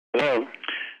Hello.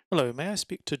 Hello, may I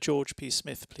speak to George P.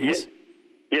 Smith, Ye- please?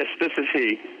 yes, this is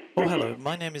he. Oh, hello.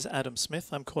 My name is Adam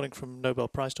Smith. I'm calling from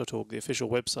NobelPrize.org, the official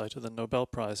website of the Nobel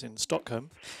Prize in Stockholm.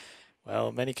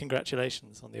 Well, many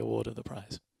congratulations on the award of the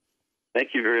prize.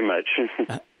 Thank you very much.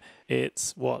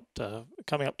 It's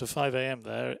coming up to 5 a.m.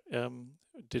 there.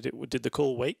 Did the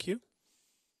call wake you?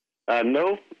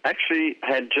 No, actually,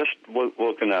 had just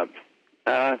woken up.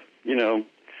 You know,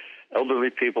 elderly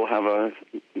people have a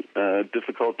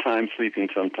difficult time sleeping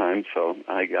sometimes, so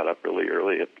I got up really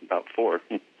early at about 4.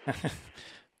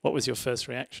 What was your first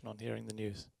reaction on hearing the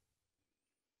news?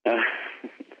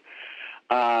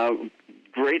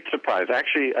 Great surprise.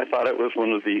 Actually, I thought it was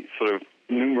one of the sort of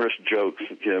numerous jokes.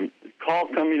 Call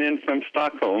coming in from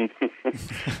Stockholm,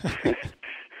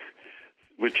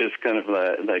 which is kind of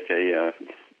like a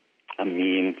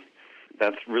meme.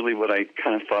 That's really what I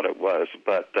kind of thought it was.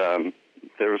 But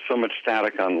there was so much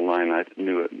static on the line, I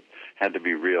knew it had to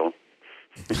be real.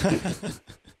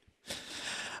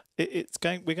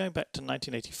 We're going back to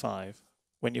 1985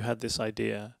 when you had this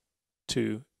idea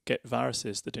to get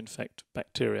viruses that infect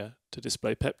bacteria to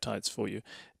display peptides for you.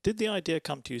 Did the idea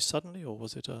come to you suddenly, or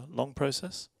was it a long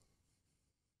process?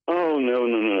 Oh,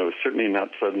 no. Certainly not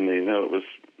suddenly. No, it was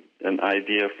an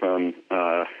idea from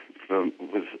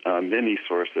many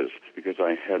sources, because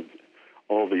I had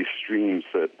all these streams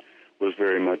that was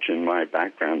very much in my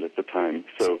background at the time.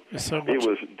 So it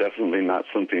was definitely not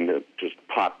something that just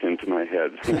popped into my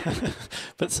head.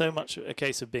 But so much a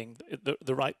case of being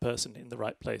the right person in the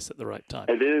right place at the right time.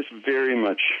 It is very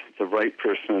much the right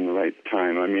person in the right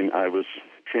time. I mean, I was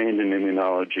trained in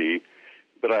immunology,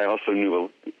 but I also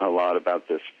knew a lot about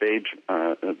this phage,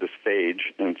 and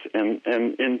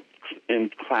in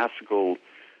classical,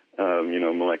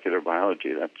 molecular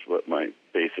biology. That's what my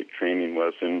basic training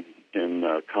was in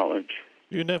college.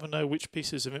 You never know which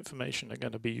pieces of information are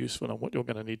going to be useful and what you're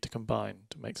going to need to combine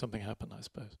to make something happen, I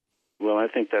suppose. Well, I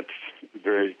think that's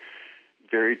very,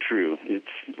 very true.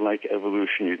 It's like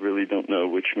evolution. You really don't know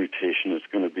which mutation is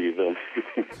going to be the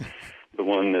the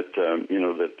one that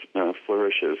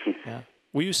flourishes. Yeah.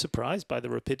 Were you surprised by the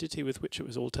rapidity with which it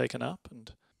was all taken up?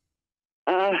 And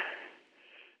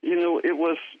it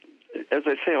was, as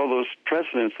I say, all those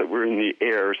precedents that were in the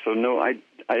air. So no, I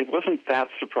wasn't that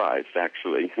surprised,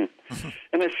 actually.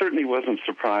 And I certainly wasn't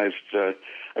surprised. I'm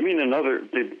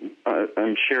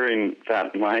sharing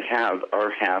that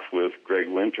our half with Greg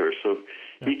Winter. So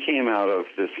he came out of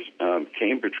this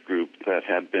Cambridge group that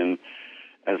had been,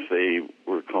 as they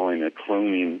were calling it,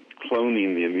 cloning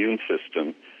the immune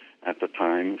system at the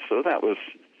time. So that was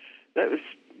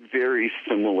very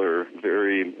similar,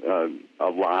 very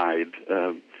allied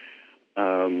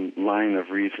line of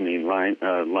reasoning,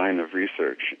 line of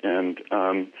research, and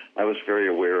I was very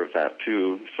aware of that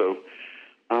too. So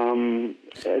I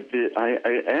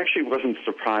actually wasn't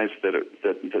surprised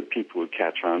that people would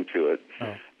catch on to it,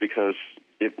 because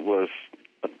it was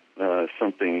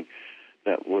something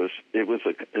that was a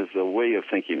way of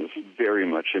thinking. It was very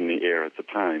much in the air at the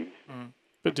time.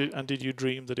 But did you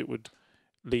dream that it would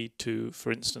lead to,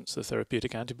 for instance, the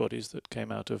therapeutic antibodies that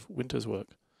came out of Winter's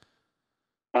work?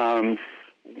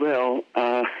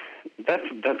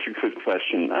 That's a good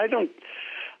question. I don't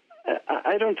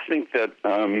think that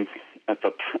at the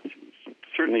time,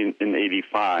 certainly in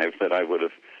 '85, that I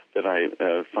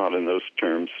thought in those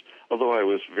terms. Although I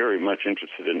was very much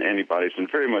interested in antibodies and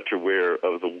very much aware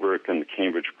of the work in the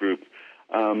Cambridge group,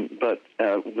 but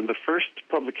when the first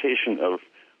publication of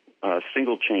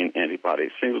single-chain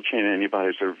antibodies. Single-chain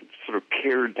antibodies are sort of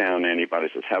pared-down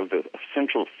antibodies that have the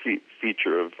central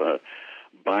feature of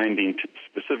binding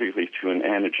specifically to an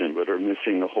antigen, but are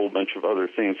missing a whole bunch of other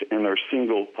things and are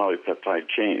single polypeptide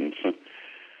chains.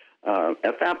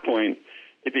 At that point,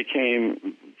 it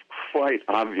became quite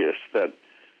obvious that,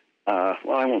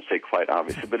 I won't say quite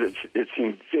obvious, but it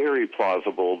seemed very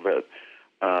plausible that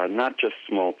not just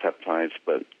small peptides,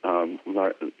 but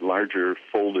larger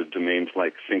folded domains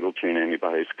like single-chain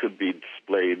antibodies could be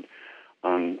displayed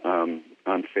on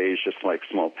phage just like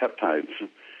small peptides.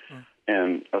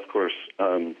 And, of course,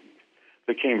 the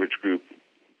Cambridge group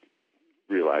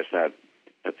realized that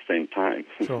at the same time.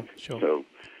 Sure. So,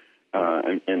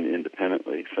 and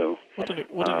independently. So, what an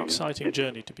exciting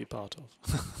journey to be part of.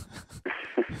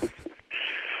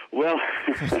 Well,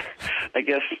 I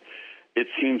guess it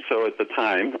seemed so at the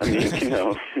time. I mean,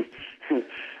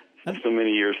 so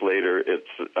many years later, it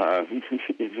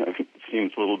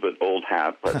seems a little bit old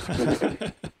hat.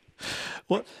 But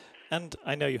What? And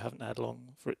I know you haven't had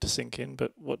long for it to sink in,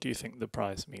 but what do you think the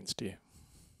prize means to you?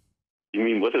 You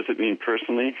mean, what does it mean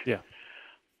personally? Yeah.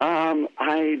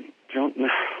 I don't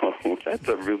know. That's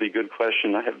a really good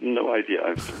question. I have no idea.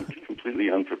 I'm completely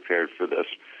unprepared for this.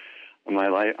 My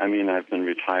life, I mean, I've been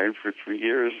retired for 3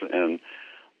 years, and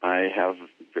I have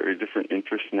very different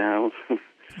interests now.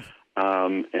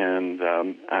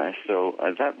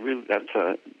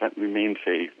 That remains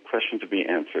a question to be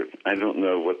answered. I don't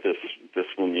know what this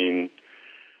will mean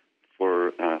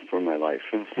for my life.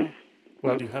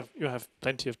 Well, you have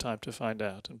plenty of time to find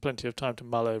out, and plenty of time to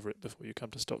mull over it before you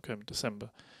come to Stockholm in December.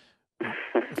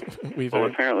 Well,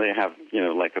 apparently I have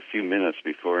like a few minutes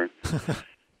before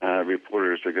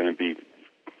reporters are going to be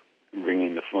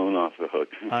ringing the phone off the hook.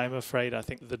 I'm afraid I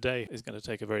think the day is going to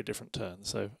take a very different turn.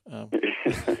 So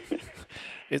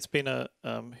it's been a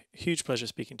huge pleasure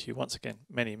speaking to you once again.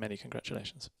 Many, many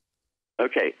congratulations.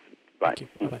 Okay. Bye. Thank you.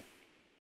 Bye-bye.